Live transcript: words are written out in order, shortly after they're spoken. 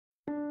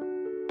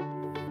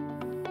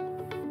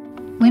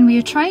When we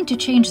are trying to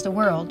change the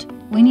world,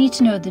 we need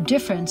to know the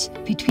difference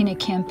between a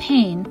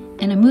campaign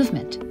and a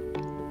movement.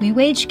 We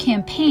wage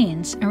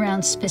campaigns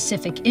around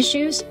specific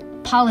issues,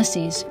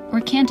 policies,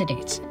 or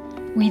candidates.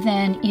 We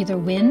then either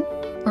win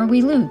or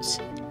we lose.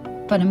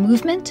 But a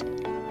movement?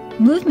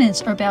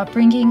 Movements are about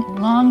bringing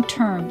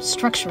long-term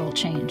structural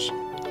change.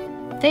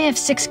 They have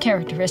 6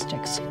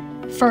 characteristics.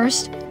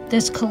 First,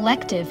 there's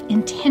collective,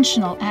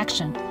 intentional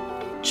action,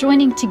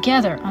 joining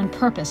together on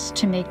purpose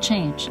to make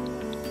change.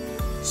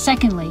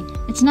 Secondly,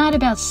 it's not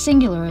about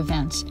singular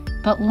events,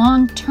 but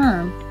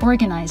long-term,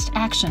 organized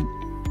action.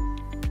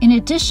 In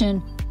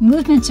addition,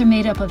 movements are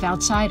made up of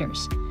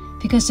outsiders,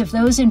 because if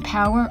those in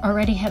power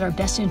already had our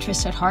best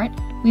interests at heart,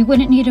 we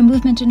wouldn't need a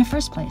movement in the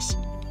first place.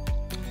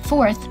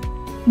 Fourth,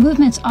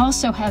 movements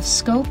also have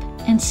scope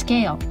and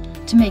scale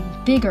to make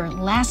bigger,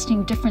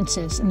 lasting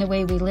differences in the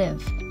way we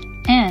live,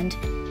 and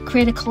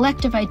create a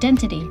collective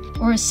identity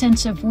or a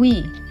sense of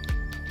we.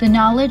 The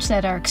knowledge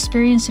that our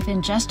experience of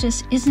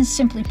injustice isn't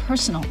simply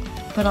personal,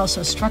 but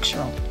also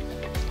structural.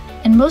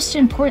 And most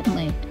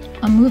importantly,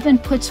 a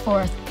movement puts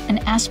forth an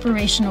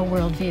aspirational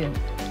worldview.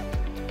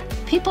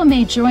 People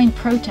may join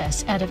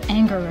protests out of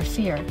anger or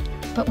fear,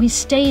 but we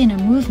stay in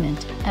a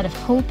movement out of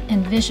hope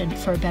and vision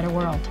for a better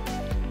world.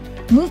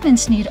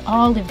 Movements need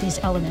all of these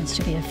elements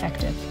to be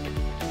effective.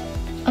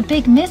 A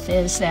big myth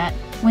is that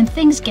when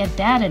things get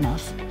bad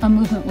enough, a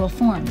movement will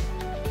form.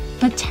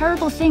 But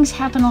terrible things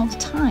happen all the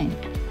time.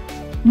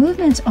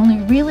 Movements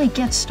only really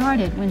get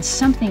started when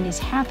something is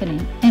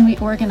happening and we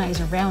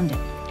organize around it.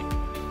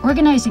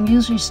 Organizing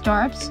usually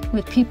starts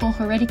with people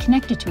who are already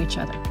connected to each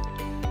other,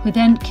 who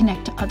then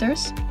connect to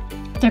others,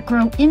 that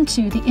grow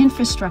into the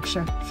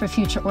infrastructure for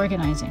future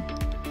organizing.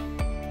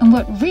 And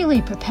what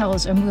really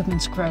propels a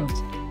movement's growth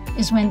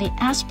is when the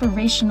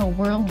aspirational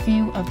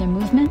worldview of the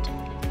movement,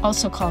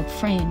 also called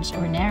frames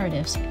or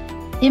narratives,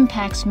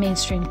 impacts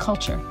mainstream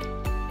culture.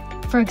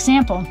 For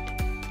example,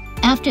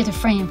 after the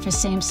frame for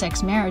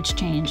same-sex marriage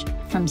changed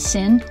from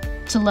sin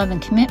to love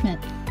and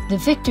commitment, the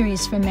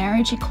victories for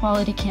marriage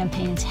equality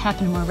campaigns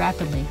happened more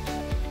rapidly.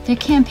 Their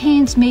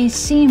campaigns may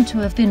seem to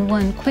have been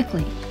won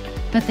quickly,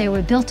 but they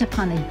were built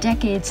upon a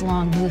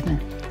decades-long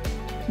movement.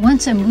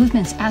 Once a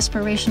movement's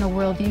aspirational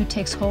worldview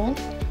takes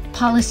hold,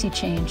 policy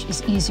change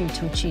is easier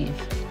to achieve.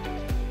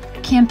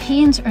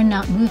 Campaigns are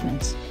not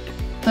movements,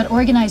 but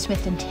organized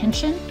with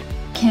intention,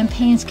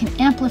 campaigns can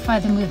amplify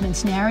the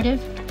movement's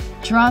narrative,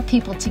 draw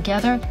people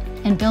together,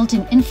 and build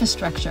an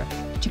infrastructure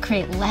to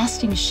create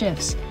lasting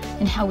shifts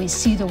in how we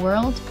see the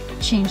world,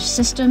 change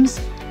systems,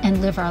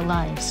 and live our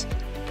lives.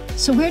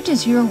 So where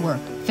does your work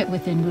fit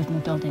within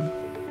movement building?